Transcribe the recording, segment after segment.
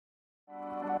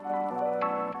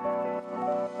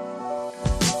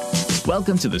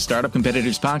Welcome to the Startup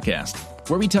Competitors Podcast,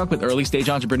 where we talk with early-stage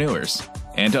entrepreneurs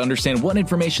and to understand what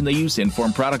information they use to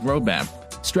inform product roadmap,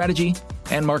 strategy,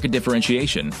 and market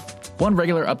differentiation. Want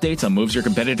regular updates on moves your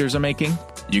competitors are making?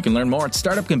 You can learn more at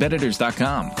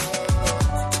startupcompetitors.com.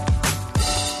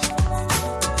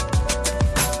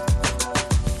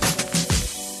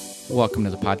 Welcome to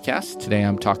the podcast. Today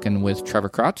I'm talking with Trevor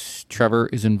Krotz. Trevor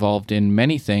is involved in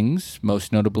many things.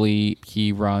 Most notably,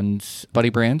 he runs Buddy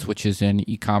Brands, which is an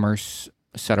e-commerce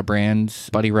set of brands.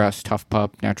 Buddy Rest, Tough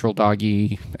Pup, Natural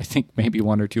Doggy, I think maybe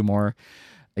one or two more.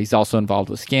 He's also involved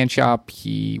with ScanShop.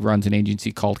 He runs an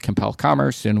agency called Compel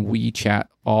Commerce, and we chat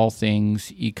all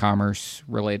things e-commerce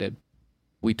related.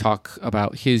 We talk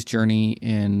about his journey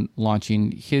in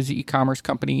launching his e-commerce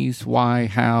companies, why,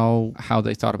 how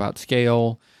they thought about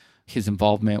scale, his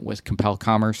involvement with Compel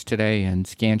Commerce today and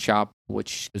ScanShop,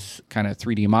 which is kind of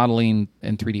 3D modeling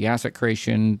and 3D asset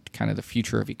creation, kind of the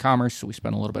future of e-commerce. So we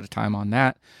spent a little bit of time on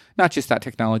that, not just that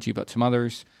technology, but some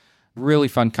others. Really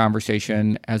fun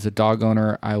conversation. As a dog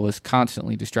owner, I was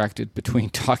constantly distracted between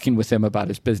talking with him about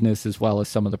his business as well as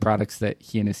some of the products that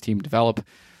he and his team develop. It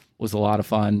was a lot of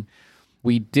fun.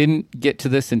 We didn't get to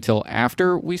this until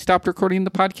after we stopped recording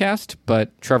the podcast,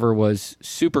 but Trevor was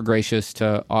super gracious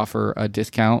to offer a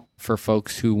discount for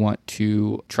folks who want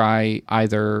to try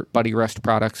either Buddy Rest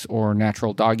products or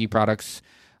Natural Doggy products.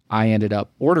 I ended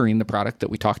up ordering the product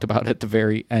that we talked about at the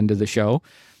very end of the show.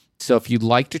 So if you'd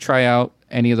like to try out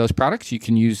any of those products, you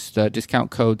can use the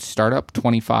discount code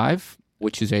STARTUP25,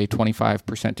 which is a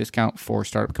 25% discount for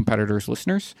Startup Competitors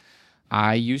listeners.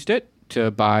 I used it to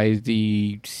buy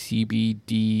the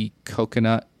CBD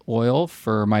coconut oil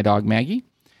for my dog Maggie.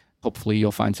 Hopefully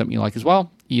you'll find something you like as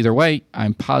well. Either way,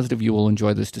 I'm positive you will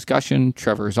enjoy this discussion.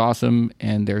 Trevor is awesome,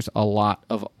 and there's a lot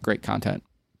of great content.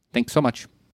 Thanks so much.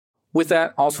 With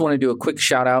that, also want to do a quick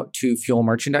shout out to Fuel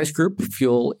Merchandise Group.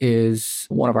 Fuel is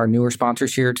one of our newer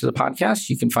sponsors here to the podcast.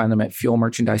 You can find them at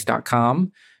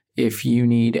fuelmerchandise.com. If you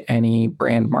need any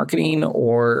brand marketing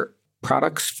or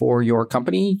products for your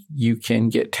company, you can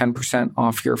get 10%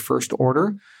 off your first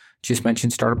order. Just mention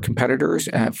Startup Competitors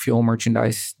at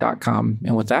fuelmerchandise.com.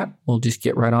 And with that, we'll just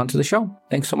get right on to the show.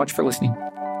 Thanks so much for listening.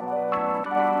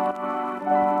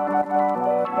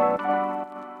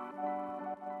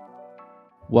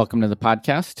 Welcome to the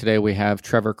podcast. Today we have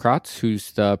Trevor Krotz,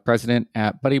 who's the president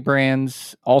at Buddy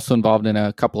Brands, also involved in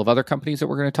a couple of other companies that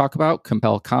we're going to talk about,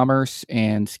 Compel Commerce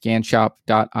and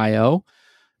ScanShop.io.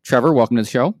 Trevor, welcome to the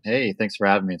show. Hey, thanks for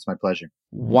having me. It's my pleasure.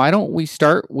 Why don't we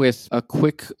start with a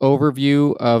quick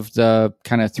overview of the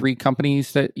kind of three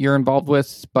companies that you're involved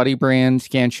with, Buddy Brands,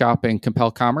 ScanShop, and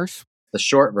Compel Commerce? The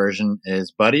short version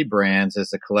is Buddy Brands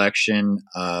is a collection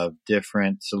of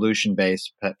different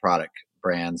solution-based pet product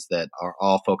brands that are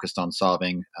all focused on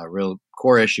solving real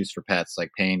core issues for pets like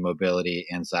pain, mobility,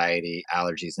 anxiety,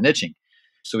 allergies, and itching.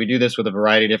 So we do this with a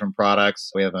variety of different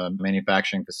products. We have a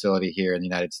manufacturing facility here in the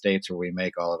United States where we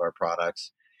make all of our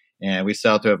products. And we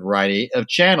sell to a variety of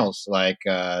channels like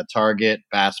Target,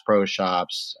 Bass Pro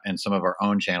Shops, and some of our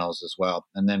own channels as well.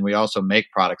 And then we also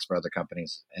make products for other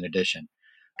companies in addition.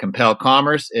 Compel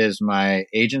Commerce is my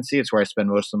agency. It's where I spend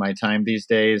most of my time these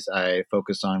days. I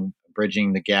focus on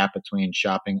bridging the gap between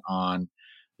shopping on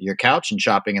your couch and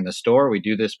shopping in the store. We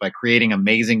do this by creating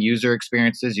amazing user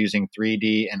experiences using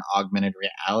 3D and augmented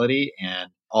reality,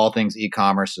 and all things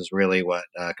e-commerce is really what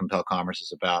Compel Commerce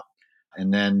is about.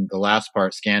 And then the last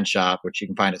part, ScanShop, which you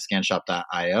can find at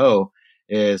scanshop.io,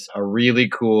 is a really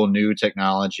cool new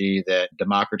technology that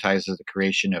democratizes the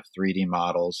creation of 3D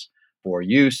models for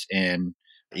use in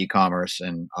e-commerce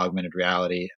and augmented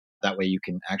reality. That way you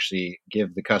can actually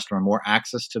give the customer more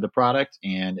access to the product,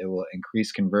 and it will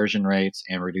increase conversion rates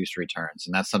and reduce returns.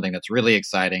 And that's something that's really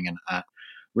exciting, and I'm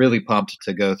really pumped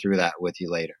to go through that with you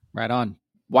later. Right on.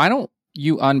 Why don't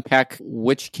you unpack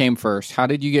which came first? How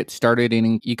did you get started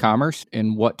in e-commerce,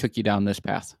 and what took you down this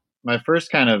path? My first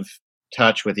kind of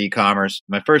touch with e-commerce,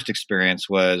 my first experience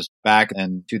was back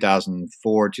in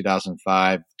 2004,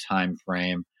 2005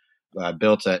 timeframe. I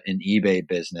built an eBay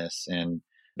business, and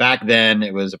back then,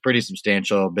 it was a pretty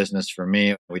substantial business for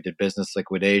me. We did business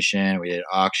liquidation, we did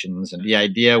auctions, and the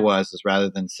idea was rather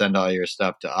than send all your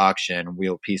stuff to auction,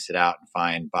 we'll piece it out and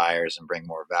find buyers and bring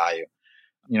more value.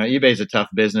 You know, eBay is a tough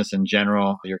business in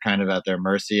general. You're kind of at their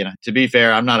mercy. And to be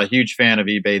fair, I'm not a huge fan of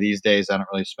eBay these days. I don't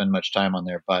really spend much time on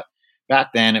there. But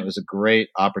back then, it was a great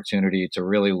opportunity to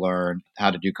really learn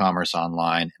how to do commerce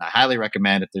online. And I highly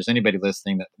recommend if there's anybody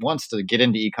listening that wants to get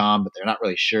into e-com, but they're not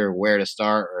really sure where to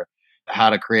start or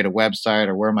how to create a website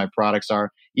or where my products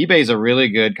are, eBay is a really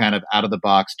good kind of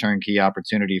out-of-the-box turnkey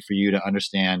opportunity for you to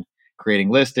understand creating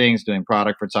listings, doing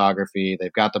product photography.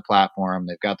 They've got the platform,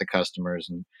 they've got the customers,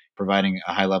 and providing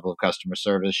a high level of customer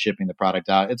service, shipping the product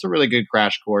out. It's a really good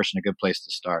crash course and a good place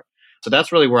to start. So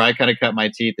that's really where I kind of cut my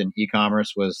teeth in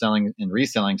e-commerce, was selling and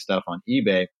reselling stuff on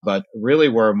eBay. But really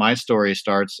where my story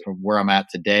starts, from where I'm at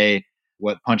today,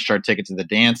 what punched our ticket to the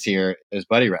dance here, is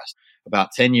BuddyRest. About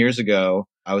 10 years ago,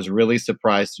 I was really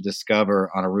surprised to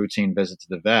discover on a routine visit to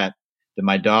the vet that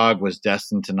my dog was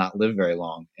destined to not live very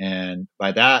long. And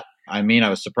by that, I mean, I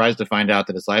was surprised to find out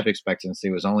that his life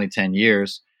expectancy was only 10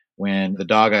 years when the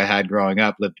dog I had growing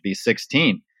up lived to be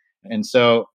 16. And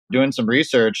so doing some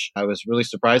research, I was really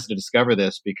surprised to discover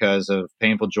this because of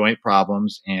painful joint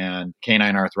problems and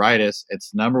canine arthritis.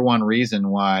 It's number one reason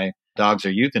why dogs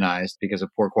are euthanized, because of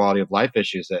poor quality of life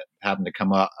issues that happen to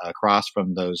come across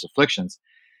from those afflictions.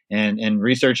 And in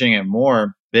researching it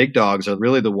more, big dogs are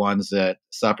really the ones that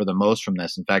suffer the most from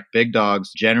this. In fact, big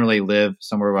dogs generally live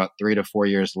somewhere about 3 to 4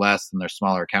 years less than their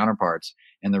smaller counterparts.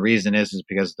 And the reason is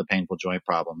because of the painful joint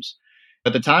problems.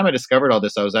 At the time I discovered all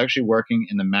this, I was actually working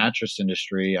in the mattress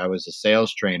industry. I was a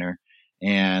sales trainer,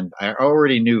 and I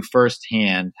already knew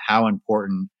firsthand how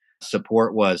important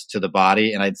support was to the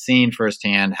body. And I'd seen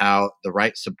firsthand how the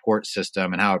right support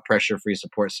system and how a pressure-free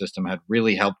support system had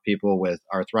really helped people with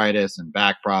arthritis and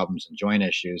back problems and joint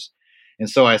issues. And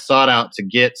so I sought out to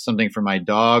get something for my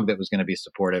dog that was going to be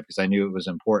supportive, because I knew it was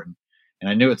important. And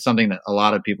I knew it's something that a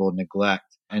lot of people neglect.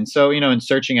 And so, in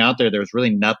searching out there was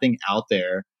really nothing out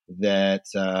there that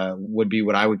would be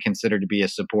what I would consider to be a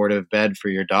supportive bed for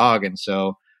your dog. And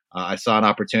so I saw an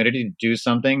opportunity to do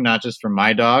something, not just for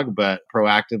my dog, but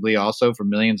proactively also for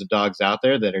millions of dogs out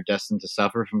there that are destined to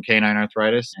suffer from canine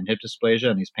arthritis and hip dysplasia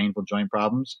and these painful joint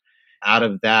problems. Out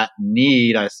of that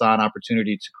need, I saw an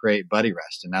opportunity to create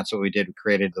BuddyRest. And that's what we did. We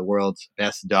created the world's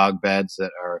best dog beds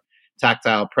that are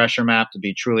tactile pressure mapped to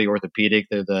be truly orthopedic.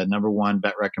 They're the number one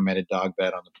vet recommended dog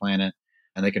bed on the planet.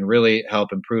 And they can really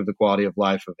help improve the quality of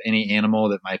life of any animal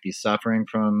that might be suffering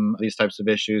from these types of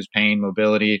issues, pain,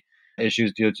 mobility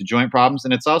issues due to joint problems.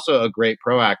 And it's also a great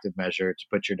proactive measure to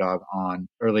put your dog on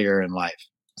earlier in life.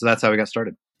 So that's how we got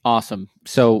started. Awesome.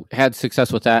 So had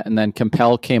success with that, and then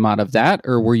Compel came out of that,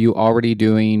 or were you already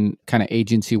doing kind of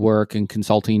agency work and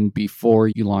consulting before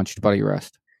you launched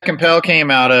BuddyRest? Compel came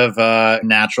out of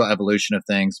natural evolution of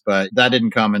things, but that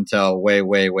didn't come until way,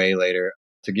 way, way later.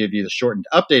 To give you the shortened,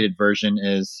 updated version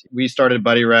is we started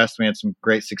BuddyRest. We had some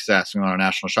great success. We went on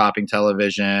national shopping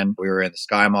television. We were in the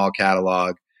Sky Mall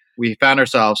catalog. We found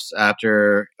ourselves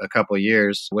after a couple of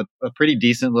years with a pretty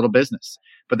decent little business.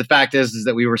 But the fact is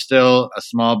that we were still a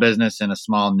small business in a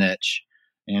small niche.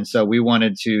 And so we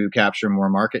wanted to capture more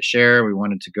market share. We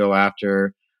wanted to go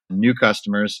after new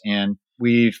customers. And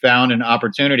we found an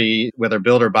opportunity with our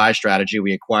build or buy strategy.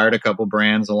 We acquired a couple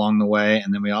brands along the way,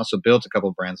 and then we also built a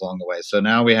couple brands along the way. So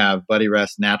now we have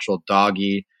BuddyRest, Natural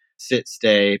Doggy, Sit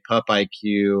Stay, Pup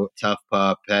IQ, Tough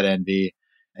Pup, Pet Envy,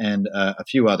 and a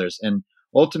few others. And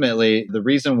ultimately, the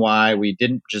reason why we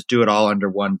didn't just do it all under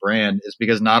one brand is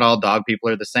because not all dog people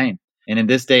are the same. And in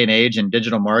this day and age, in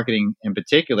digital marketing in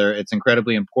particular, it's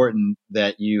incredibly important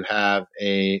that you have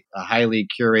a highly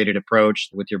curated approach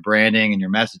with your branding and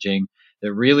your messaging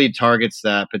that really targets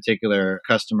that particular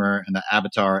customer and the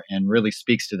avatar and really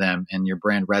speaks to them, and your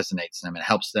brand resonates them and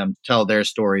helps them tell their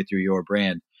story through your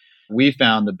brand. We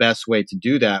found the best way to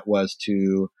do that was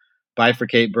to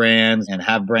bifurcate brands and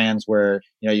have brands where,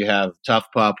 you have Tough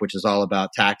Pup, which is all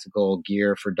about tactical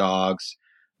gear for dogs.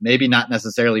 Maybe not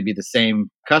necessarily be the same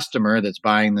customer that's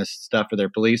buying this stuff for their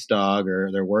police dog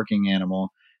or their working animal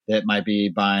that might be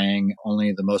buying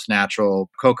only the most natural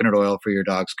coconut oil for your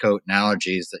dog's coat and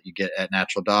allergies that you get at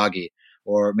Natural Doggy,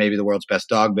 or maybe the world's best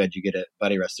dog bed you get at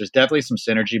BuddyRest. There's definitely some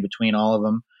synergy between all of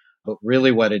them, but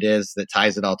really what it is that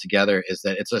ties it all together is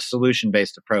that it's a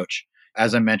solution-based approach.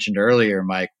 As I mentioned earlier,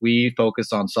 Mike, we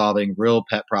focus on solving real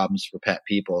pet problems for pet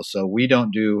people. So we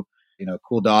don't do,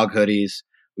 cool dog hoodies.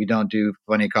 We don't do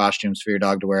funny costumes for your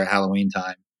dog to wear at Halloween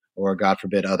time, or God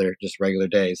forbid, other just regular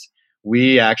days.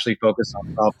 We actually focus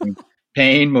on solving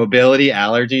pain, mobility,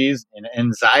 allergies, and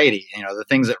anxiety, the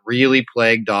things that really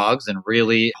plague dogs and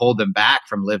really hold them back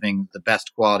from living the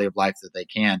best quality of life that they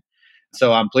can.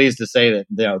 So I'm pleased to say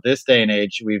that, this day and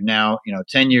age, we've now,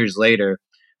 10 years later,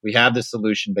 we have this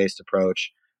solution-based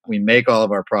approach. We make all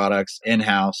of our products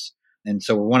in-house. And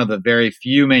so we're one of the very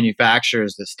few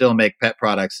manufacturers that still make pet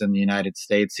products in the United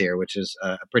States here, which is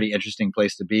a pretty interesting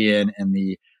place to be in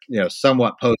the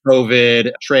somewhat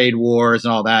post-COVID trade wars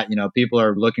and all that. People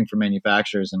are looking for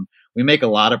manufacturers, and we make a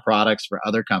lot of products for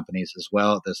other companies as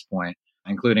well at this point,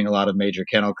 including a lot of major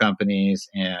kennel companies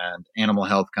and animal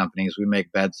health companies. We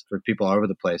make beds for people all over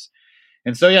the place.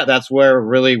 And so, that's where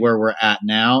we're at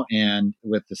now. And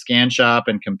with the Scan Shop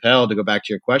and Compel, to go back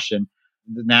to your question,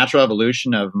 the natural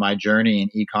evolution of my journey in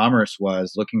e-commerce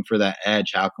was looking for that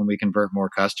edge. How can we convert more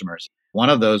customers? One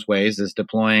of those ways is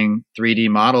deploying 3D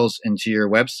models into your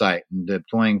website and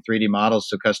deploying 3D models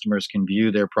so customers can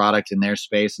view their product in their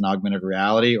space in augmented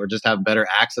reality or just have better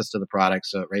access to the product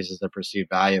so it raises the perceived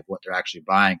value of what they're actually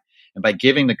buying. And by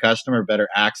giving the customer better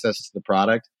access to the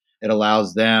product, it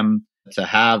allows them to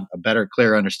have a better,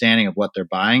 clear understanding of what they're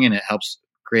buying, and it helps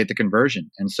create the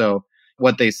conversion. And so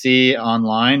what they see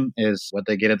online is what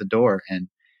they get at the door. And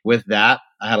with that,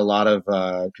 I had a lot of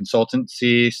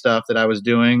consultancy stuff that I was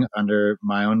doing under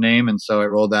my own name. And so I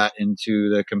rolled that into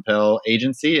the Compel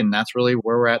agency, and that's really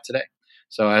where we're at today.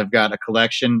 So I've got a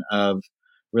collection of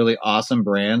really awesome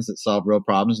brands that solve real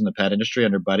problems in the pet industry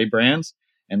under Buddy Brands.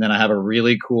 And then I have a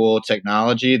really cool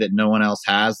technology that no one else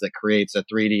has that creates a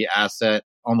 3D asset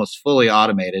almost fully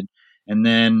automated. And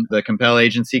then the Compel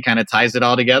agency kind of ties it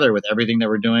all together with everything that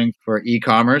we're doing for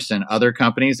e-commerce and other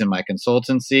companies and my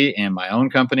consultancy and my own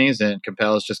companies. And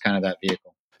Compel is just kind of that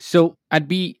vehicle. So I'd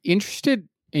be interested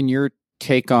in your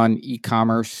take on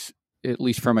e-commerce, at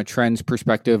least from a trends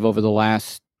perspective over the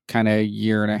last kind of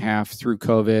year and a half through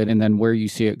COVID, and then where you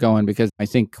see it going, because I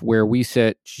think where we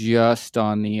sit just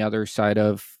on the other side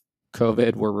of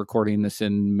COVID, we're recording this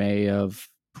in May of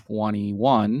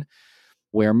 21,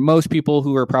 where most people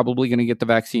who are probably going to get the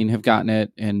vaccine have gotten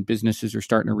it and businesses are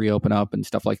starting to reopen up and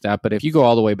stuff like that. But if you go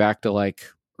all the way back to like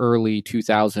early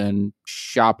 2000,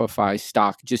 Shopify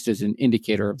stock, just as an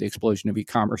indicator of the explosion of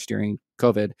e-commerce during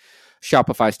COVID,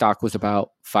 Shopify stock was about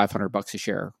 $500 a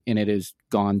share, and it has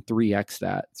gone 3x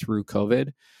that through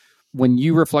COVID. When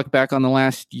you reflect back on the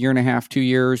last year and a half, 2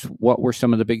 years, what were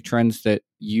some of the big trends that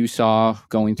you saw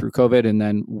going through COVID? And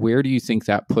then where do you think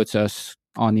that puts us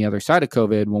on the other side of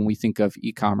COVID when we think of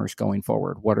e-commerce going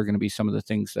forward? What are going to be some of the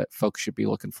things that folks should be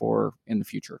looking for in the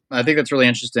future? I think that's really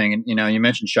interesting. And, you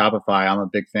mentioned Shopify. I'm a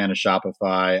big fan of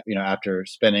Shopify. After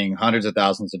spending hundreds of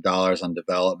thousands of dollars on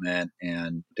development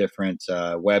and different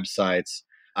websites,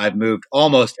 I've moved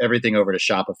almost everything over to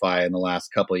Shopify in the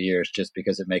last couple of years just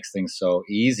because it makes things so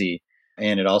easy.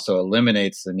 And it also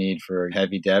eliminates the need for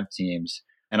heavy dev teams.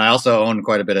 And I also own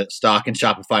quite a bit of stock in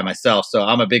Shopify myself. So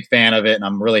I'm a big fan of it, and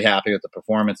I'm really happy with the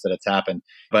performance that it's happened.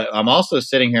 But I'm also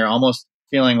sitting here almost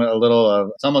feeling a little of,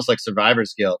 it's almost like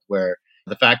survivor's guilt, where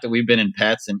the fact that we've been in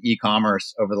pets and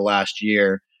e-commerce over the last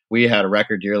year, we had a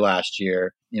record year last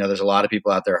year. There's a lot of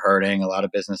people out there hurting, a lot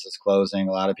of businesses closing,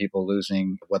 a lot of people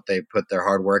losing what they put their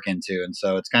hard work into. And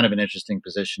so it's kind of an interesting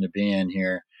position to be in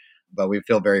here. But we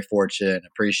feel very fortunate and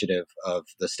appreciative of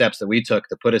the steps that we took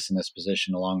to put us in this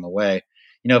position along the way.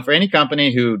 For any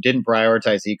company who didn't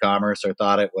prioritize e-commerce or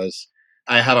thought it was,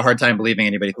 I have a hard time believing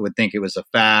anybody who would think it was a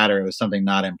fad or it was something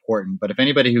not important. But if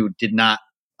anybody who did not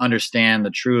understand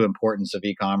the true importance of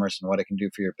e-commerce and what it can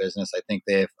do for your business, I think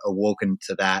they've awoken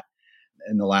to that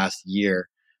in the last year.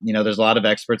 There's a lot of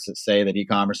experts that say that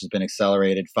e-commerce has been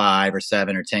accelerated 5 or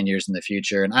 7 or 10 years in the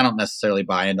future. And I don't necessarily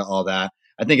buy into all that.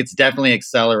 I think it's definitely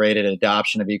accelerated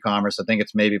adoption of e-commerce. I think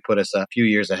it's maybe put us a few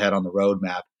years ahead on the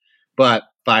roadmap. But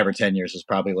 5 or 10 years is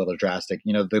probably a little drastic.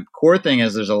 The core thing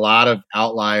is there's a lot of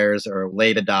outliers or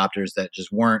late adopters that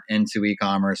just weren't into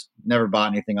e-commerce, never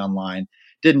bought anything online,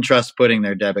 didn't trust putting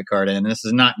their debit card in. And this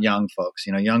is not young folks.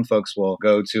 Young folks will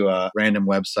go to a random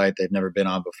website they've never been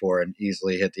on before and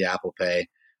easily hit the Apple Pay.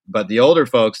 But the older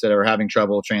folks that are having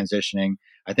trouble transitioning,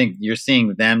 I think you're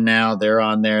seeing them now. They're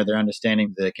on there. They're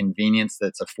understanding the convenience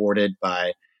that's afforded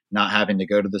by not having to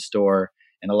go to the store.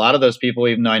 And a lot of those people,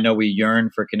 even though I know we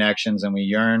yearn for connections and we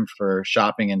yearn for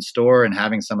shopping in store and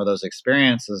having some of those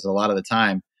experiences a lot of the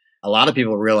time, a lot of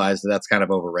people realize that that's kind of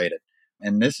overrated.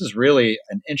 And this is really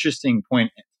an interesting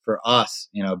point for us,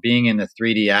 being in the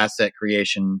 3D asset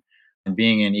creation and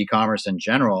being in e-commerce in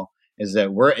general, is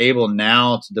that we're able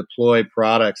now to deploy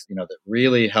products, that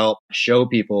really help show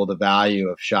people the value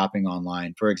of shopping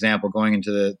online. For example, going into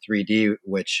the 3D,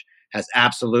 which has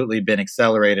absolutely been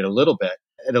accelerated a little bit.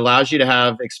 It allows you to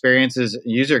have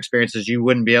user experiences you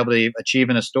wouldn't be able to achieve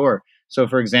in a store. So,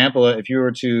 for example, if you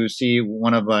were to see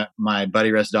one of my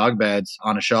Buddy Rest dog beds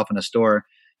on a shelf in a store,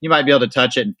 you might be able to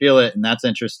touch it and feel it, and that's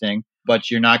interesting, but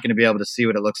you're not going to be able to see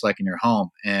what it looks like in your home.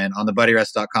 And on the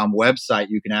BuddyRest.com website,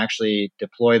 you can actually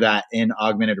deploy that in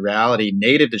augmented reality,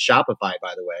 native to Shopify,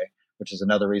 by the way, which is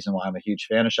another reason why I'm a huge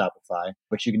fan of Shopify.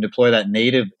 But you can deploy that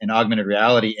native in augmented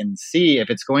reality and see if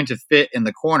it's going to fit in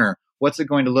the corner. What's it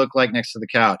going to look like next to the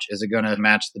couch? Is it going to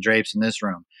match the drapes in this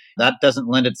room? That doesn't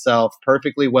lend itself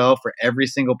perfectly well for every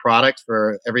single product,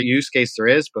 for every use case there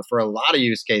is, but for a lot of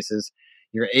use cases,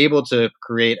 you're able to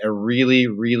create a really,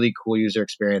 really cool user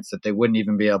experience that they wouldn't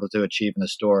even be able to achieve in the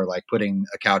store, like putting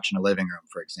a couch in a living room,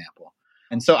 for example.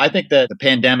 And so I think that the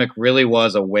pandemic really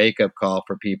was a wake-up call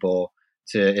for people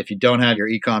to, if you don't have your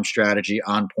e-com strategy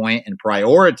on point and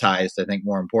prioritized, I think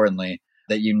more importantly,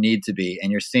 that you need to be.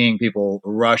 And you're seeing people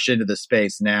rush into the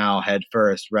space now head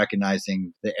first,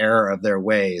 recognizing the error of their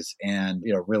ways and,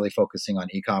 really focusing on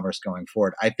e-commerce going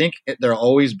forward. I think there'll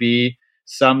always be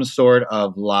some sort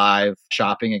of live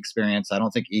shopping experience. I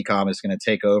don't think e-com is going to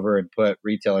take over and put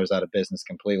retailers out of business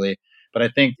completely. But I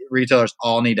think retailers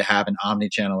all need to have an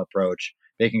omni-channel approach,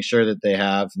 making sure that they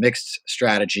have mixed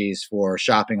strategies for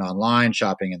shopping online,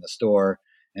 shopping in the store.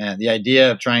 And the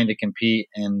idea of trying to compete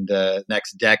in the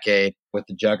next decade with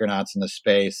the juggernauts in the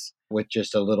space with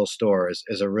just a little store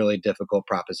is a really difficult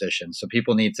proposition. So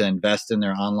people need to invest in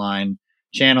their online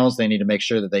channels. They need to make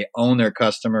sure that they own their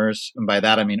customers. And by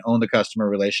that, I mean own the customer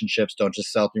relationships. Don't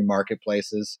just sell through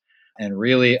marketplaces, and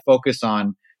really focus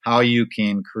on how you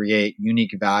can create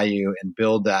unique value and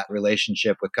build that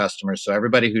relationship with customers. So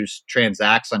everybody who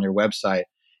transacts on your website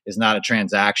is not a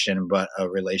transaction, but a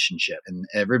relationship. And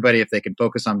everybody, if they can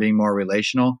focus on being more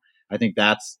relational, I think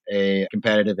that's a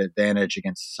competitive advantage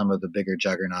against some of the bigger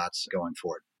juggernauts going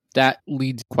forward. That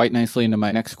leads quite nicely into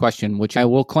my next question, which I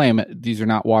will claim these are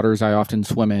not waters I often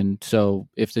swim in. So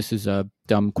if this is a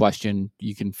dumb question,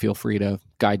 you can feel free to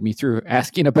guide me through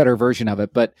asking a better version of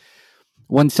it. But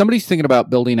when somebody's thinking about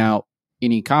building out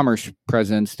an e-commerce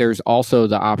presence, there's also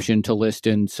the option to list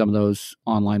in some of those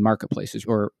online marketplaces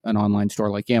or an online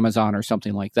store like Amazon or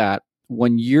something like that.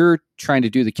 When you're trying to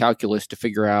do the calculus to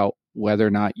figure out whether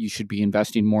or not you should be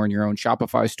investing more in your own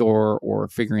Shopify store or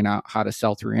figuring out how to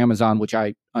sell through Amazon, which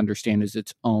I understand is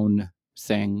its own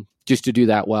thing, just to do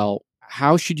that well,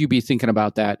 how should you be thinking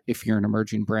about that if you're an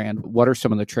emerging brand? What are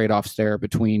some of the trade-offs there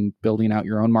between building out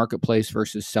your own marketplace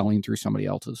versus selling through somebody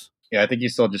else's? Yeah, I think you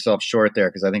sold yourself short there,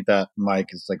 because I think that, Mike,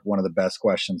 is like one of the best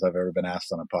questions I've ever been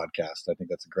asked on a podcast. I think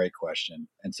that's a great question.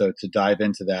 And so to dive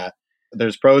into that,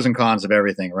 there's pros and cons of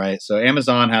everything, right? So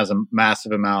Amazon has a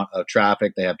massive amount of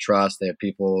traffic. They have trust. They have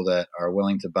people that are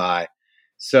willing to buy.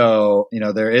 So,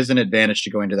 there is an advantage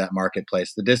to going to that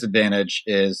marketplace. The disadvantage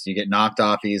is you get knocked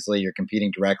off easily. You're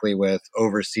competing directly with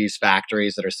overseas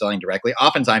factories that are selling directly.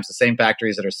 Oftentimes the same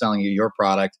factories that are selling you your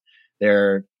product,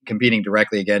 they're competing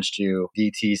directly against you,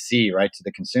 DTC, right, to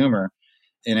the consumer.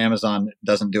 And Amazon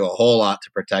doesn't do a whole lot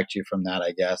to protect you from that,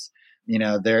 I guess.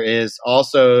 There is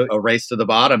also a race to the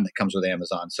bottom that comes with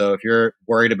Amazon. So if you're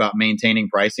worried about maintaining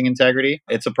pricing integrity,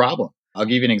 it's a problem. I'll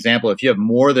give you an example. If you have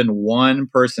more than one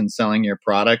person selling your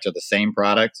product or the same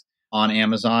product on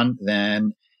Amazon,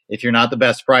 then if you're not the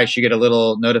best price, you get a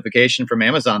little notification from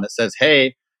Amazon that says,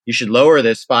 hey, you should lower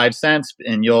this 5 cents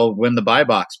and you'll win the buy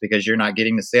box because you're not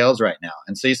getting the sales right now.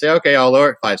 And so you say, okay, I'll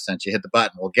lower it 5 cents. You hit the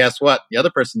button. Well, guess what? The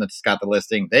other person that's got the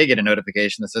listing, they get a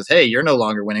notification that says, hey, you're no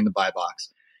longer winning the buy box.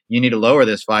 You need to lower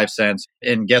this 5 cents.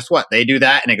 And guess what? They do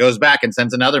that and it goes back and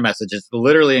sends another message. It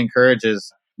literally encourages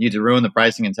you to ruin the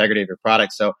pricing integrity of your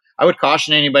product. So I would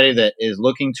caution anybody that is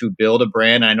looking to build a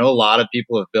brand. I know a lot of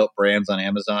people have built brands on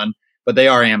Amazon, but they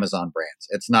are Amazon brands.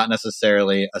 It's not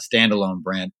necessarily a standalone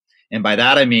brand. And by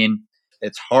that, I mean,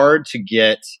 it's hard to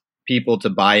get people to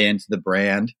buy into the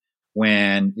brand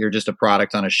when you're just a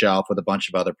product on a shelf with a bunch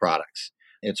of other products.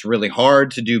 It's really hard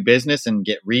to do business and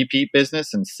get repeat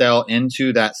business and sell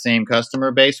into that same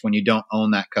customer base when you don't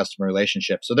own that customer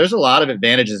relationship. So there's a lot of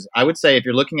advantages. I would say if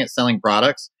you're looking at selling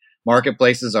products,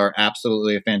 marketplaces are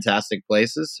absolutely fantastic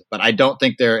places, but I don't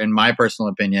think they're, in my personal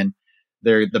opinion,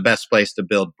 they're the best place to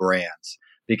build brands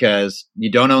because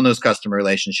you don't own those customer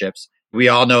relationships. We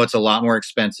all know it's a lot more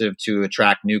expensive to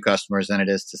attract new customers than it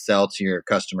is to sell to your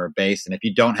customer base. And if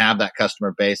you don't have that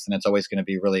customer base, then it's always going to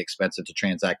be really expensive to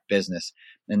transact business.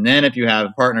 And then if you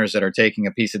have partners that are taking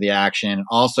a piece of the action,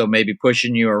 also maybe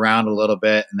pushing you around a little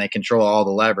bit and they control all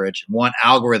the leverage, one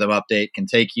algorithm update can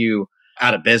take you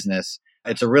out of business.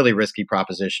 It's a really risky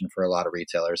proposition for a lot of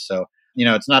retailers. So,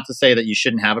 it's not to say that you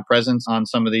shouldn't have a presence on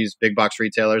some of these big box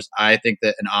retailers. I think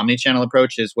that an omni-channel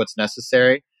approach is what's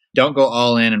necessary. Don't go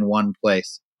all in one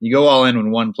place. You go all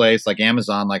in one place like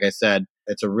Amazon, like I said,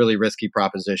 it's a really risky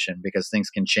proposition because things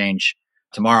can change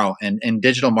tomorrow. And in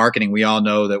digital marketing, we all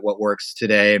know that what works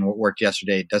today and what worked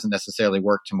yesterday doesn't necessarily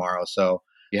work tomorrow. So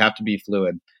you have to be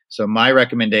fluid. So my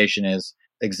recommendation is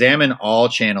examine all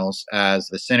channels as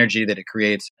the synergy that it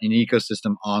creates an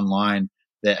ecosystem online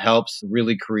that helps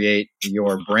really create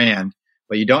your brand.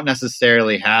 But you don't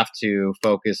necessarily have to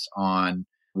focus on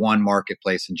one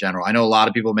marketplace in general. I know a lot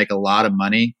of people make a lot of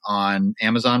money on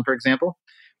Amazon, for example.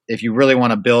 If you really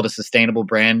want to build a sustainable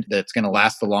brand that's going to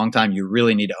last a long time, you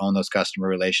really need to own those customer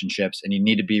relationships and you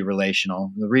need to be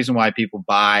relational. The reason why people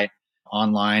buy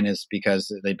online is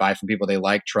because they buy from people they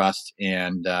like, trust,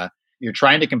 and you're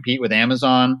trying to compete with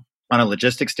Amazon on a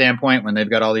logistics standpoint, when they've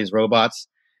got all these robots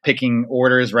picking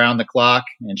orders around the clock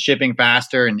and shipping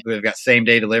faster, and we've got same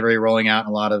day delivery rolling out in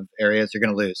a lot of areas, you're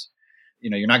going to lose.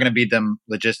 You're not going to beat them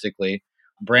logistically.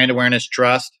 Brand awareness,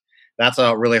 trust, that's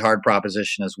a really hard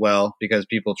proposition as well, because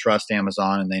people trust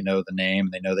Amazon and they know the name,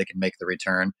 they know they can make the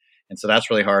return. And so that's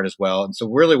really hard as well. And so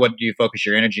really, what do you focus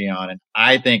your energy on? And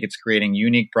I think it's creating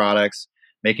unique products,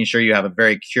 making sure you have a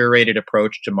very curated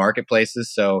approach to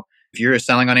marketplaces. So if you're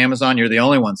selling on Amazon, you're the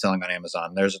only one selling on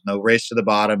Amazon. There's no race to the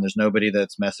bottom. There's nobody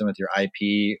that's messing with your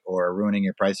IP or ruining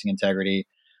your pricing integrity.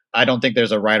 I don't think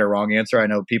there's a right or wrong answer. I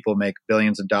know people make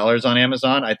billions of dollars on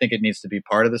Amazon. I think it needs to be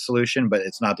part of the solution, but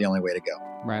it's not the only way to go.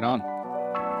 Right on.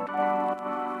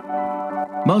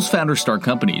 Most founders start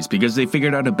companies because they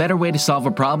figured out a better way to solve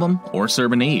a problem or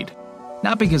serve a need.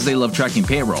 Not because they love tracking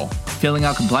payroll, filling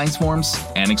out compliance forms,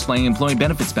 and explaining employee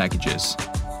benefits packages.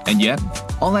 And yet,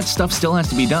 all that stuff still has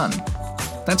to be done.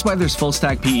 That's why there's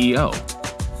Fullstack PEO.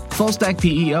 Fullstack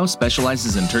PEO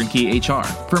specializes in turnkey HR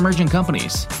for emerging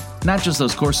companies. Not just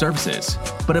those core services,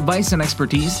 but advice and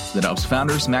expertise that helps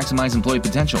founders maximize employee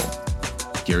potential.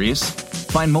 Curious?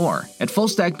 Find more at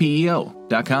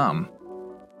fullstackpeo.com.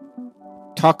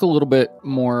 Talk a little bit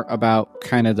more about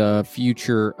kind of the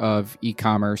future of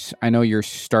e-commerce. I know you're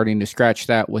starting to scratch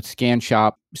that with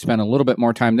ScanShop. Spend a little bit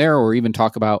more time there, or even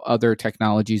talk about other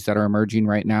technologies that are emerging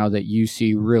right now that you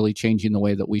see really changing the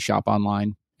way that we shop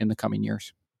online in the coming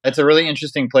years. It's a really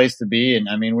interesting place to be. And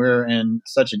I mean, we're in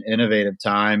such an innovative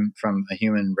time from a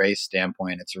human race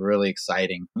standpoint. It's really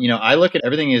exciting. I look at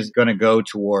everything is going to go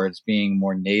towards being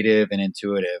more native and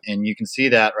intuitive. And you can see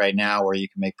that right now, where you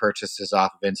can make purchases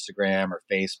off of Instagram or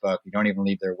Facebook. You don't even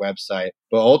leave their website.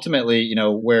 But ultimately,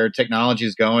 where technology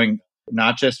is going,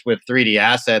 not just with 3D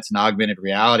assets and augmented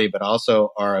reality, but also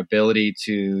our ability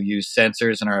to use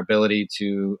sensors and our ability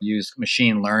to use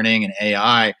machine learning and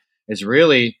AI is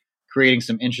really creating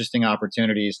some interesting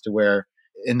opportunities to where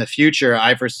in the future,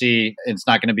 I foresee it's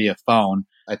not going to be a phone.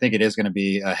 I think it is going to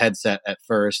be a headset at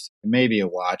first, maybe a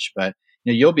watch, but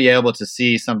you'll be able to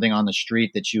see something on the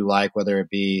street that you like, whether it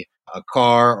be a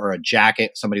car or a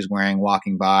jacket somebody's wearing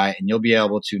walking by, and you'll be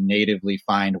able to natively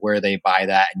find where they buy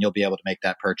that, and you'll be able to make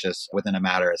that purchase within a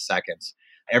matter of seconds.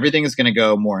 Everything is going to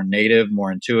go more native, more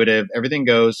intuitive. Everything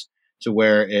goes to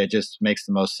where it just makes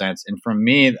the most sense. And for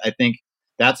me, I think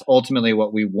that's ultimately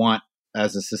what we want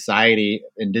as a society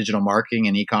in digital marketing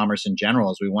and e-commerce in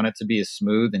general. Is we want it to be as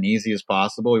smooth and easy as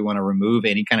possible. We want to remove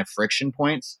any kind of friction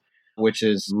points, which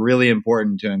is really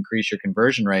important to increase your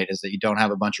conversion rate, is that you don't have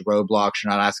a bunch of roadblocks.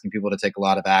 You're not asking people to take a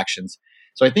lot of actions.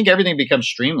 So I think everything becomes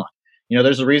streamlined.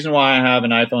 There's a reason why I have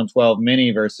an iPhone 12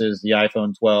 mini versus the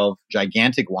iPhone 12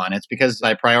 gigantic one. It's because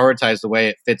I prioritize the way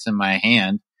it fits in my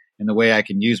hand and the way I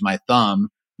can use my thumb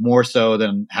more so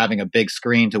than having a big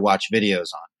screen to watch videos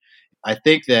on. I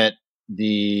think that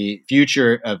the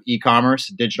future of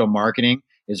e-commerce, digital marketing,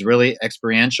 is really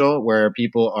experiential, where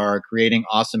people are creating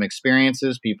awesome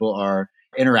experiences. People are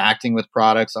interacting with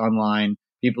products online.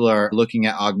 People are looking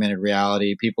at augmented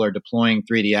reality. People are deploying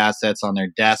 3D assets on their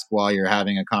desk while you're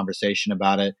having a conversation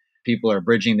about it. People are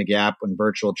bridging the gap in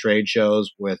virtual trade shows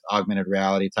with augmented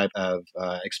reality type of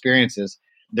experiences.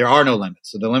 There are no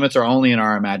limits. So the limits are only in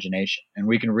our imagination, and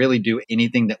we can really do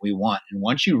anything that we want. And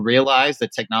once you realize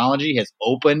that technology has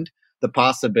opened the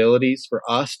possibilities for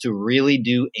us to really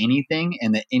do anything,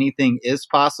 and that anything is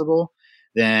possible,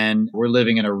 then we're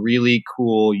living in a really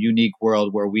cool, unique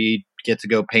world where we get to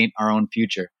go paint our own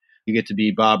future. You get to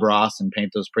be Bob Ross and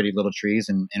paint those pretty little trees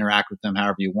and interact with them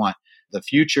however you want. The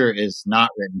future is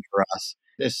not written for us.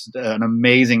 It's an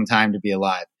amazing time to be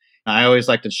alive. I always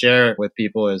like to share it with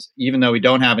people is, even though we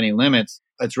don't have any limits,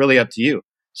 it's really up to you.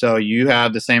 So you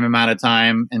have the same amount of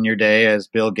time in your day as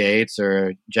Bill Gates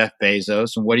or Jeff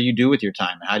Bezos. And what do you do with your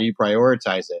time? How do you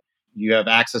prioritize it? You have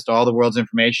access to all the world's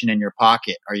information in your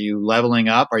pocket. Are you leveling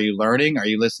up? Are you learning? Are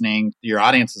you listening? Your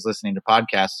audience is listening to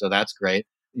podcasts, so that's great.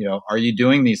 Are you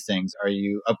doing these things? Are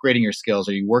you upgrading your skills?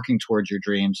 Are you working towards your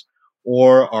dreams?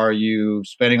 Or are you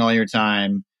spending all your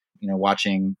time,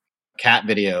 watching cat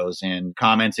videos and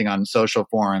commenting on social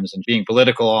forums and being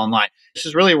political online? This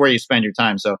is really where you spend your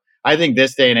time. So I think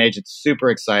this day and age, it's super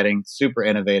exciting, super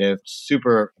innovative,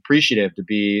 super appreciative to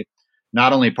be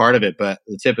not only part of it, but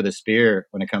the tip of the spear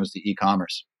when it comes to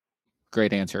e-commerce.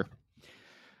 Great answer.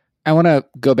 I want to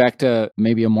go back to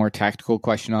maybe a more tactical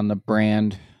question on the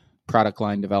brand product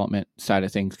line development side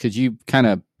of things, because you kind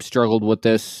of struggled with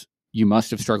this. You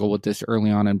must have struggled with this early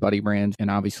on in Buddy Brands,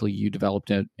 and obviously you developed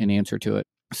an answer to it.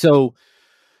 So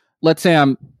let's say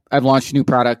I've launched a new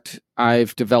product.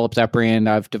 I've developed that brand.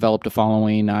 I've developed a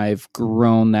following. I've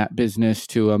grown that business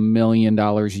to $1 million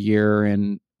a year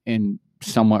and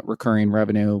somewhat recurring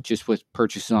revenue just with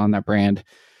purchases on that brand.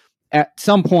 At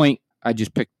some point, I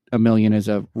just picked $1 million as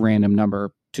a random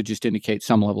number to just indicate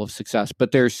some level of success.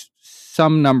 But there's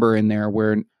some number in there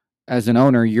where, as an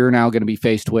owner, you're now going to be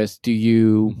faced with, do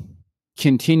you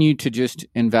continue to just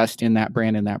invest in that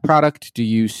brand and that product? Do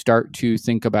you start to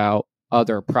think about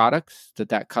other products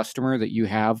that customer that you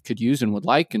have could use and would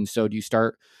like? And so do you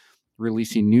start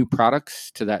releasing new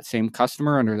products to that same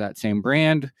customer under that same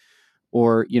brand?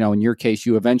 Or, in your case,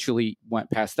 you eventually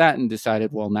went past that and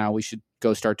decided, well, now we should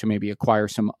go start to maybe acquire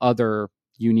some other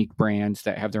unique brands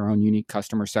that have their own unique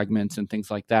customer segments and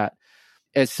things like that.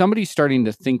 As somebody's starting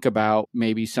to think about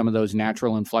maybe some of those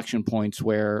natural inflection points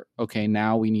where, okay,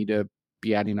 now we need to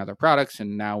be adding other products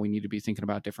and now we need to be thinking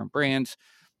about different brands,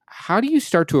 how do you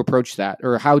start to approach that?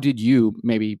 Or how did you,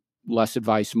 maybe less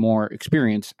advice, more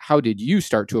experience, how did you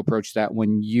start to approach that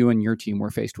when you and your team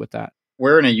were faced with that?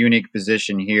 We're in a unique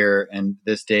position here in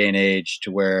this day and age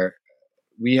to where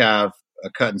we have a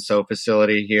cut and sew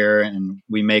facility here and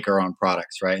we make our own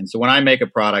products, right? And so when I make a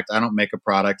product, I don't make a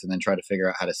product and then try to figure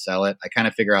out how to sell it. I kind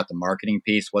of figure out the marketing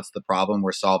piece. What's the problem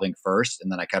we're solving first?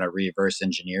 And then I kind of reverse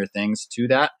engineer things to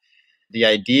that. The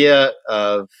idea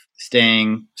of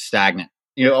staying stagnant,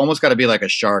 almost got to be like a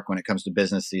shark when it comes to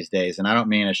business these days. And I don't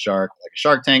mean a shark like a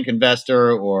Shark Tank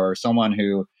investor or someone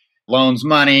who loans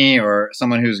money or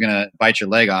someone who's going to bite your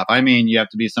leg off. I mean, you have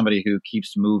to be somebody who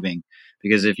keeps moving,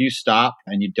 because if you stop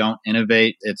and you don't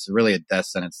innovate, it's really a death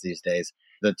sentence these days.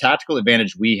 The tactical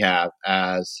advantage we have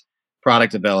as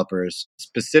product developers,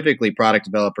 specifically product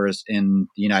developers in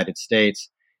the United States,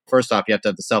 first off, you have to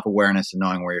have the self-awareness of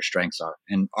knowing where your strengths are.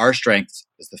 And our strengths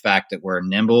is the fact that we're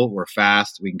nimble, we're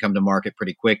fast, we can come to market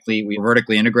pretty quickly. We're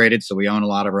vertically integrated, so we own a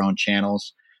lot of our own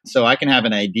channels. So I can have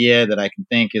an idea that I can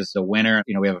think is the winner.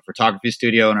 We have a photography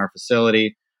studio in our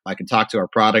facility. I can talk to our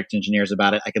product engineers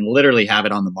about it. I can literally have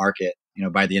it on the market,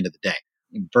 by the end of the day,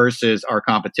 versus our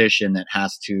competition that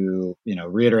has to,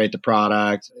 reiterate the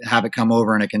product, have it come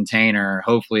over in a container.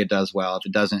 Hopefully it does well. If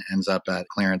it doesn't, it ends up at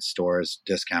clearance stores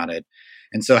discounted.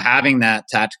 And so having that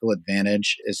tactical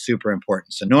advantage is super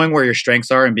important. So knowing where your strengths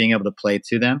are and being able to play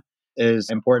to them is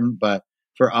important. But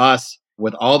for us,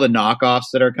 with all the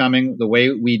knockoffs that are coming, the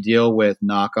way we deal with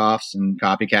knockoffs and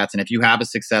copycats, and if you have a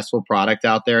successful product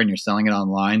out there and you're selling it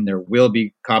online, there will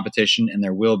be competition and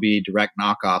there will be direct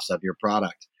knockoffs of your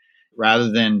product.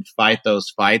 Rather than fight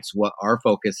those fights, what our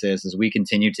focus is we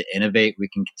continue to innovate. We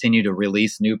can continue to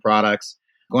release new products.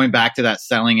 Going back to that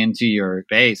selling into your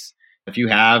base, if you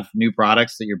have new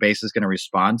products that your base is going to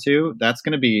respond to, that's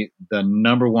going to be the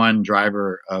number one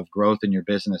driver of growth in your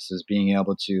business, is being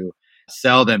able to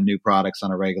sell them new products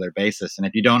on a regular basis. And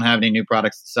if you don't have any new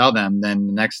products to sell them, then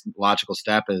the next logical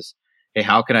step is, hey,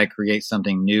 how can I create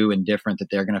something new and different that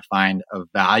they're going to find of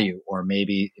value, or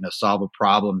maybe, solve a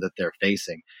problem that they're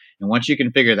facing. And once you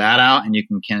can figure that out and you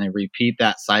can kind of repeat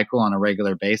that cycle on a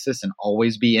regular basis and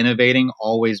always be innovating,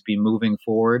 always be moving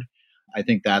forward, I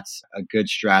think that's a good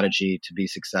strategy to be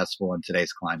successful in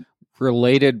today's climate.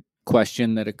 Related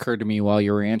question that occurred to me while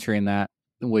you were answering that,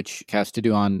 which has to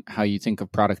do on how you think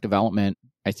of product development.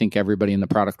 I think everybody in the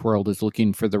product world is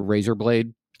looking for the razor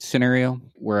blade scenario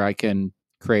where I can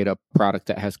create a product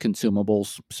that has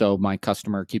consumables so my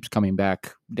customer keeps coming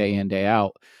back day in, day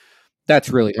out. That's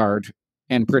really hard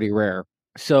and pretty rare.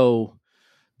 So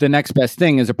the next best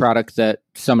thing is a product that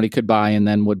somebody could buy and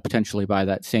then would potentially buy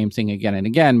that same thing again and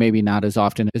again, maybe not as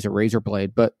often as a razor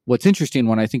blade. But what's interesting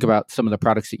when I think about some of the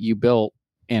products that you built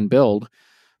and build,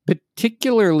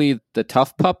 particularly the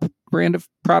Tough Pup brand of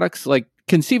products, like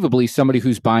conceivably somebody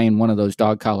who's buying one of those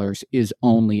dog collars is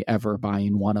only ever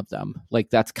buying one of them. Like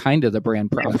that's kind of the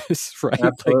brand promise, right?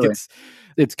 Absolutely. Like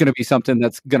it's going to be something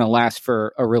that's going to last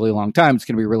for a really long time. It's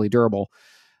going to be really durable.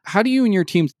 How do you and your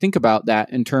team think about that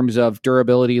in terms of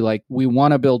durability? Like we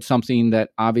want to build something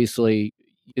that obviously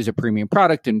is a premium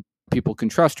product and people can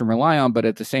trust and rely on, but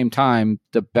at the same time,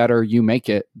 the better you make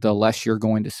it, the less you're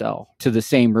going to sell to the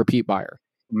same repeat buyer.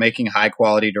 Making high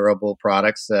quality, durable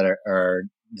products that are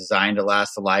designed to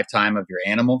last the lifetime of your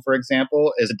animal, for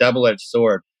example, is a double-edged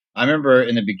sword. I remember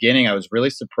in the beginning, I was really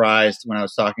surprised when I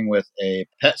was talking with a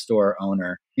pet store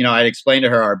owner. I'd explained to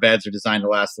her our beds are designed to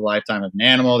last the lifetime of an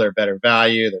animal. They're better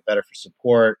value. They're better for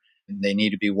support. And they need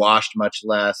to be washed much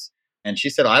less. And she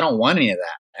said, I don't want any of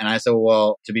that. And I said,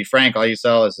 well, to be frank, all you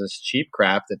sell is this cheap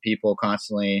crap that people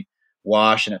constantly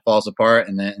wash and it falls apart.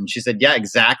 And she said, yeah,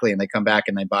 exactly. And they come back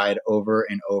and they buy it over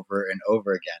and over and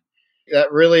over again.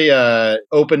 That really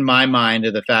opened my mind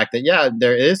to the fact that, yeah,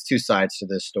 there is two sides to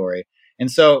this story. And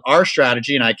so our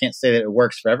strategy, and I can't say that it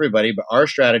works for everybody, but our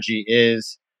strategy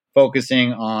is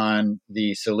focusing on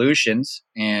the solutions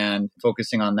and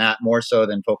focusing on that more so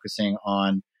than focusing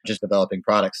on just developing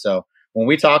products. So when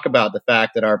we talk about the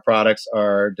fact that our products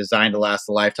are designed to last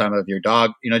the lifetime of your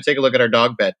dog, take a look at our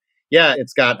dog bed. Yeah,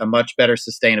 it's got a much better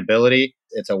sustainability.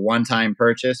 It's a one-time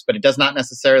purchase, but it does not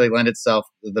necessarily lend itself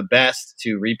the best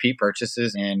to repeat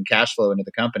purchases and cash flow into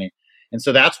the company. And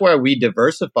so that's where we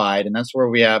diversified. And that's where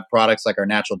we have products like our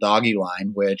Natural Doggy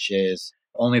line, which is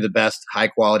only the best high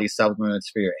quality supplements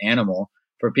for your animal.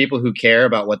 For people who care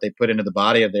about what they put into the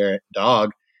body of their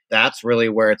dog, that's really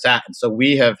where it's at. And so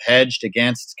we have hedged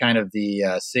against kind of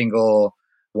the single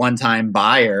one-time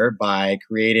buyer by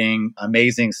creating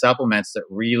amazing supplements that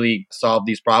really solve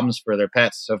these problems for their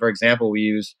pets. So for example, we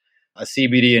use a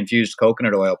CBD infused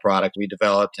coconut oil product we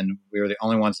developed, and we were the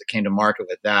only ones that came to market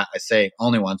with that. I say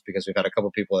only ones because we've had a couple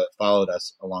people that followed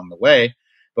us along the way.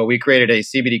 But we created a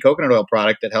CBD coconut oil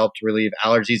product that helped relieve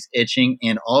allergies, itching,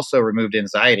 and also removed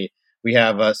anxiety. We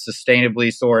have a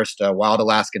sustainably sourced wild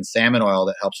Alaskan salmon oil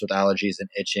that helps with allergies and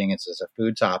itching. It's as a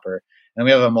food topper. And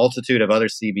we have a multitude of other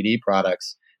CBD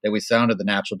products that we sell under the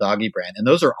Natural Doggy brand. And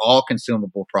those are all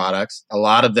consumable products. A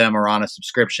lot of them are on a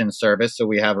subscription service. So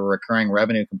we have a recurring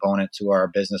revenue component to our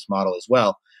business model as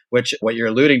well, which what you're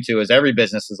alluding to is every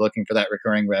business is looking for that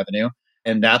recurring revenue.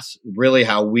 And that's really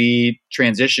how we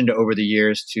transitioned over the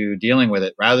years to dealing with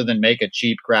it. Rather than make a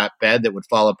cheap crap bed that would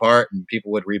fall apart and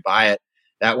people would rebuy it,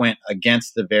 that went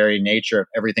against the very nature of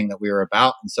everything that we were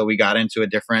about. And so we got into a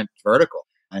different vertical.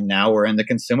 And now we're in the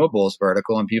consumables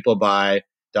vertical, and people buy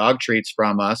dog treats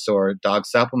from us or dog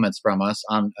supplements from us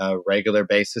on a regular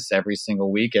basis every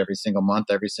single week, every single month,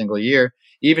 every single year,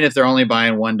 even if they're only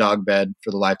buying one dog bed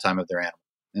for the lifetime of their animal.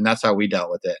 And that's how we dealt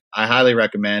with it. I highly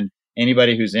recommend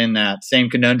anybody who's in that same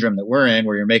conundrum that we're in,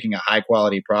 where you're making a high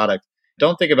quality product,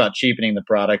 don't think about cheapening the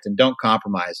product and don't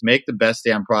compromise. Make the best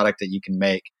damn product that you can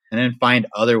make, and then find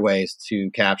other ways to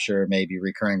capture maybe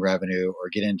recurring revenue or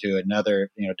get into another,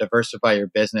 diversify your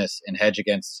business and hedge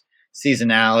against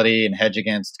seasonality and hedge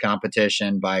against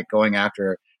competition by going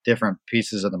after different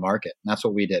pieces of the market. And that's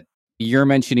what we did. You're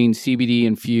mentioning CBD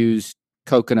infused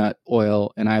coconut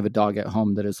oil, and I have a dog at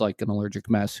home that is like an allergic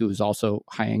mess who is also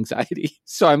high anxiety.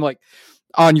 So I'm like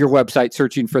on your website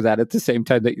searching for that at the same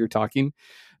time that you're talking.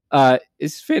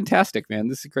 It's fantastic, man.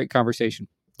 This is a great conversation.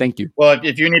 Thank you. Well,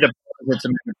 if you need to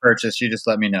purchase, you just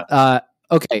let me know.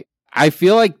 Okay. I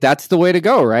feel like that's the way to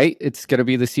go, right? It's going to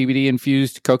be the CBD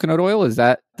infused coconut oil. Is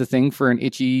that the thing for an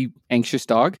itchy, anxious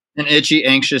dog? An itchy,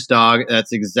 anxious dog.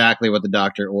 That's exactly what the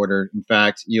doctor ordered. In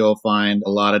fact, you'll find a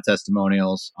lot of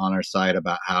testimonials on our site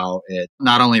about how it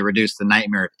not only reduced the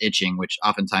nightmare of itching, which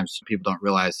oftentimes people don't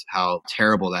realize how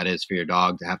terrible that is for your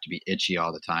dog to have to be itchy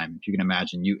all the time. If you can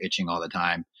imagine you itching all the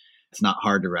time, it's not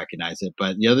hard to recognize it.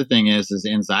 But the other thing is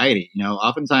anxiety.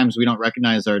 Oftentimes we don't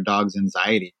recognize our dog's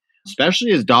anxiety,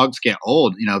 especially as dogs get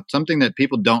old. Something that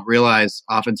people don't realize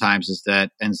oftentimes is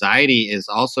that anxiety is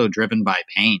also driven by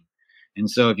pain. And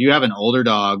so if you have an older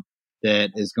dog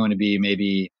that is going to be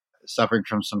maybe suffering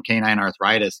from some canine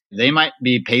arthritis, they might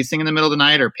be pacing in the middle of the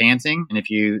night or panting. And if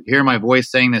you hear my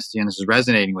voice saying this to you and this is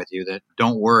resonating with you, that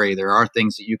don't worry, there are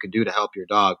things that you can do to help your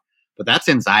dog. But that's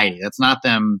anxiety. That's not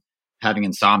them having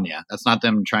insomnia. That's not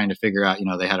them trying to figure out,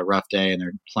 they had a rough day and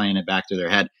they're playing it back through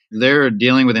their head. They're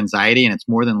dealing with anxiety, and it's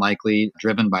more than likely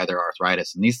driven by their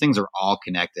arthritis. And these things are all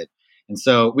connected. And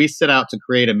so we set out to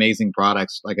create amazing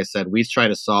products. Like I said, we try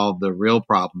to solve the real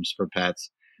problems for pets.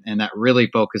 And that really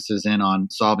focuses in on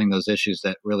solving those issues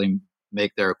that really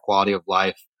make their quality of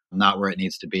life not where it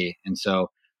needs to be. And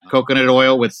so coconut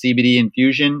oil with CBD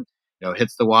infusion,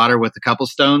 hits the water with a couple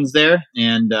stones there.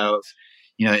 And,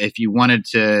 if you wanted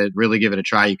to really give it a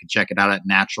try, you can check it out at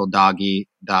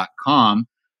naturaldoggy.com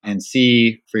and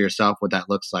see for yourself what that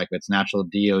looks like. It's natural,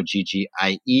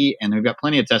 DOGGIE. And we've got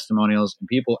plenty of testimonials, and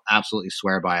people absolutely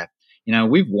swear by it.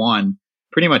 We've won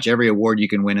pretty much every award you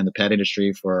can win in the pet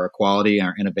industry for our quality and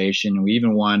our innovation. We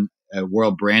even won a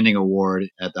World Branding Award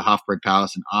at the Hofburg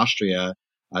Palace in Austria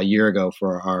a year ago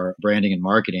for our branding and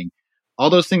marketing. All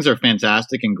those things are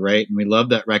fantastic and great, and we love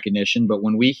that recognition. But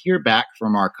when we hear back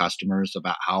from our customers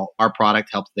about how our product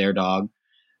helped their dog,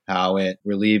 how it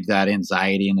relieved that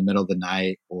anxiety in the middle of the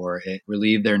night, or it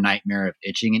relieved their nightmare of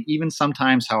itching, and even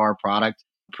sometimes how our product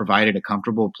provided a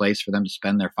comfortable place for them to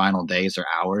spend their final days or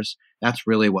hours, that's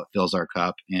really what fills our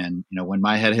cup. And, when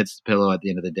my head hits the pillow at the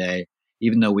end of the day,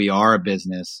 even though we are a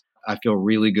business, I feel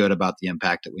really good about the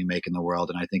impact that we make in the world.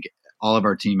 And I think all of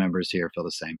our team members here feel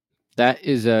the same. That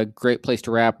is a great place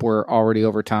to wrap. We're already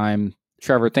over time.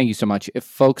 Trevor, thank you so much. If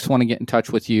folks want to get in touch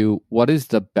with you, what is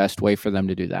the best way for them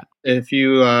to do that? If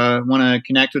you want to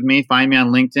connect with me, find me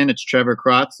on LinkedIn. It's Trevor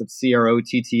Krotz. It's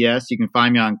Crotts. You can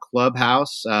find me on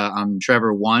Clubhouse. I'm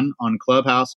Trevor1 on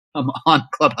Clubhouse. I'm on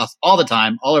Clubhouse all the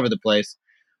time, all over the place.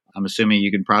 I'm assuming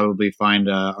you can probably find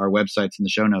our websites in the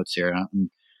show notes here. I'm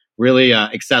really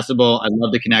accessible. I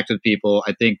love to connect with people.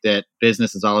 I think that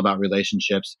business is all about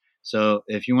relationships. So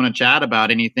if you want to chat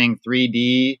about anything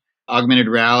 3D, augmented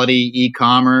reality,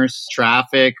 e-commerce,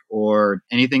 traffic, or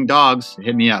anything dogs,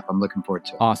 hit me up. I'm looking forward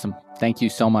to it. Awesome. Thank you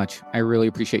so much. I really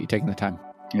appreciate you taking the time.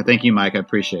 Yeah, thank you, Mike. I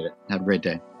appreciate it. Have a great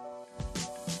day.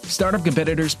 Startup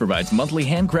Competitors provides monthly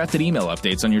handcrafted email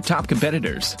updates on your top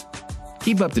competitors.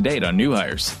 Keep up to date on new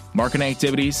hires, marketing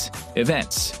activities,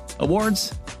 events,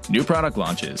 awards, new product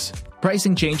launches,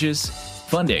 pricing changes,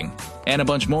 funding, and a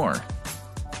bunch more.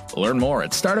 Learn more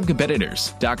at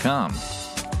startupcompetitors.com.